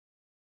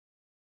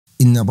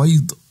إن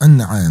بيض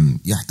النعام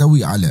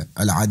يحتوي على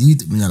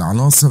العديد من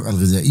العناصر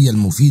الغذائية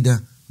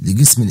المفيدة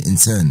لجسم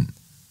الإنسان،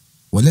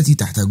 والتي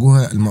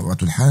تحتاجها المرأة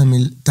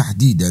الحامل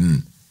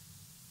تحديدا.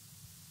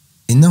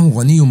 إنه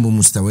غني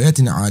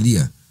بمستويات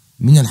عالية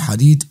من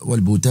الحديد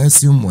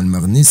والبوتاسيوم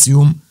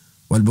والمغنيسيوم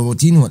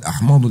والبروتين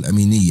والأحماض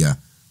الأمينية.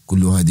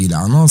 كل هذه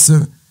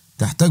العناصر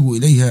تحتاج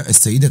إليها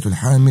السيدة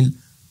الحامل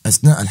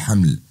أثناء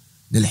الحمل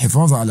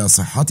للحفاظ على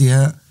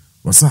صحتها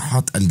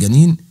وصحة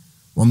الجنين،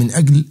 ومن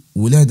أجل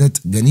ولادة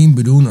جنين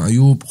بدون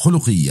عيوب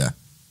خلقية.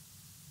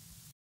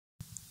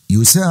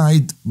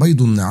 يساعد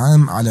بيض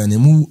النعام على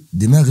نمو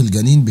دماغ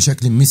الجنين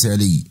بشكل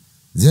مثالي،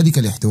 ذلك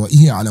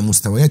لاحتوائه على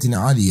مستويات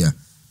عالية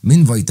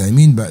من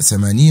فيتامين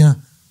ب8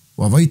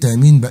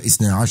 وفيتامين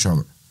ب12.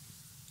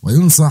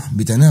 وينصح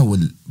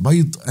بتناول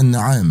بيض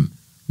النعام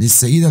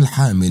للسيدة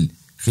الحامل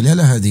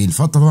خلال هذه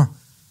الفترة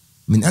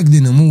من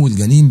أجل نمو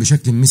الجنين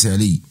بشكل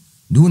مثالي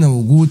دون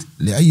وجود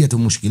لأية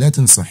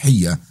مشكلات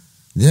صحية،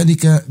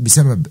 ذلك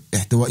بسبب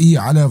احتوائه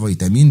على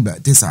فيتامين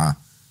ب9.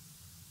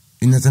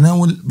 إن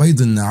تناول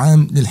بيض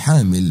النعام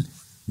للحامل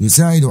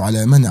يساعد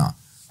على منع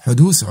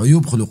حدوث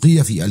عيوب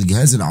خلقية في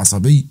الجهاز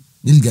العصبي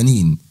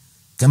للجنين،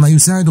 كما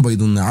يساعد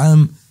بيض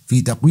النعام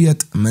في تقوية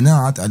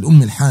مناعة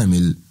الأم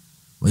الحامل.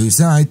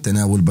 ويساعد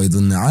تناول بيض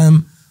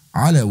النعام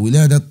على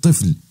ولادة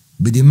طفل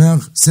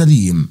بدماغ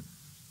سليم،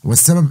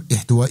 والسبب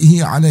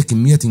احتوائه على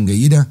كمية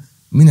جيدة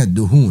من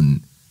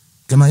الدهون،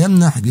 كما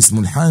يمنح جسم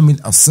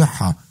الحامل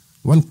الصحة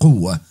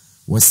والقوة،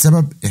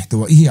 والسبب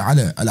احتوائه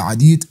على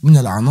العديد من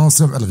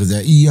العناصر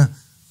الغذائية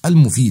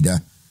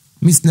المفيدة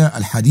مثل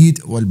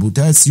الحديد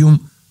والبوتاسيوم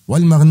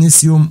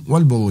والمغنيسيوم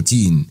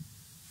والبروتين،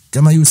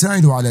 كما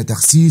يساعد على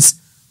تخسيس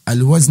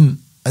الوزن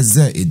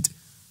الزائد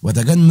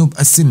وتجنب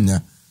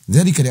السمنة،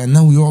 ذلك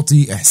لأنه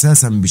يعطي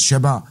إحساسا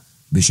بالشبع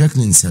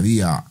بشكل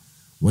سريع،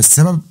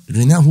 والسبب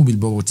غناه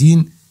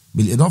بالبروتين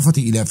بالإضافة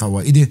إلى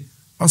فوائده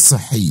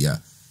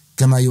الصحية،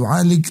 كما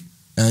يعالج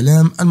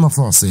آلام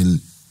المفاصل،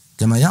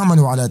 كما يعمل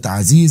على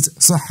تعزيز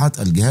صحة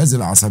الجهاز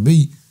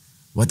العصبي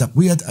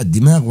وتقوية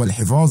الدماغ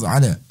والحفاظ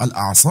على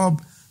الأعصاب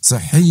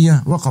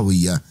صحية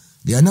وقوية،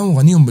 لأنه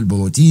غني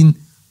بالبروتين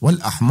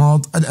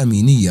والأحماض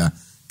الأمينية،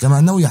 كما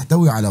أنه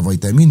يحتوي على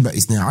فيتامين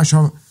ب12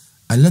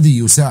 الذي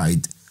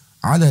يساعد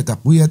على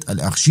تقوية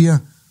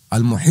الأغشية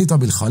المحيطة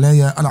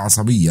بالخلايا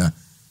العصبية،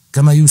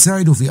 كما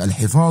يساعد في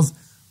الحفاظ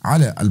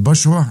على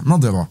البشرة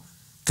نضرة،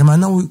 كما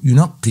أنه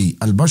ينقي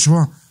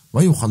البشرة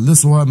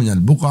ويخلصها من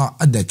البقع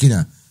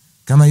الداكنة،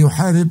 كما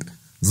يحارب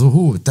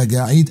ظهور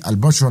تجاعيد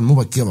البشرة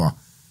المبكرة،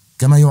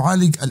 كما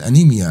يعالج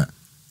الأنيميا،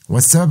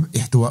 والسبب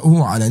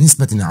احتوائه على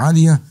نسبة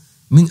عالية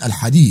من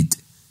الحديد،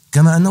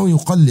 كما أنه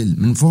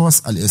يقلل من فرص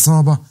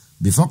الإصابة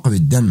بفقر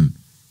الدم،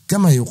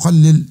 كما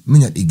يقلل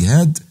من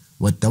الإجهاد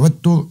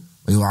والتوتر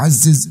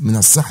ويعزز من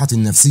الصحة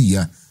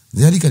النفسية،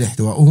 ذلك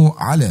لاحتوائه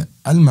على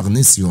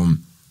المغنيسيوم.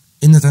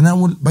 إن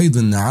تناول بيض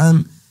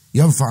النعام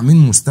يرفع من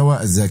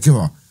مستوى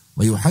الذاكرة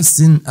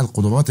ويحسن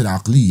القدرات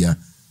العقلية،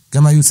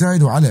 كما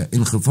يساعد على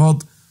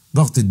انخفاض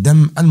ضغط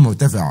الدم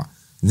المرتفع،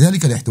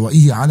 ذلك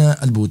لاحتوائه على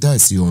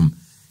البوتاسيوم،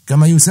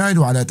 كما يساعد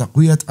على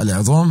تقوية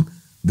العظام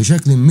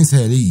بشكل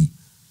مثالي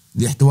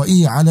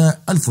لاحتوائه على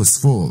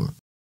الفوسفور.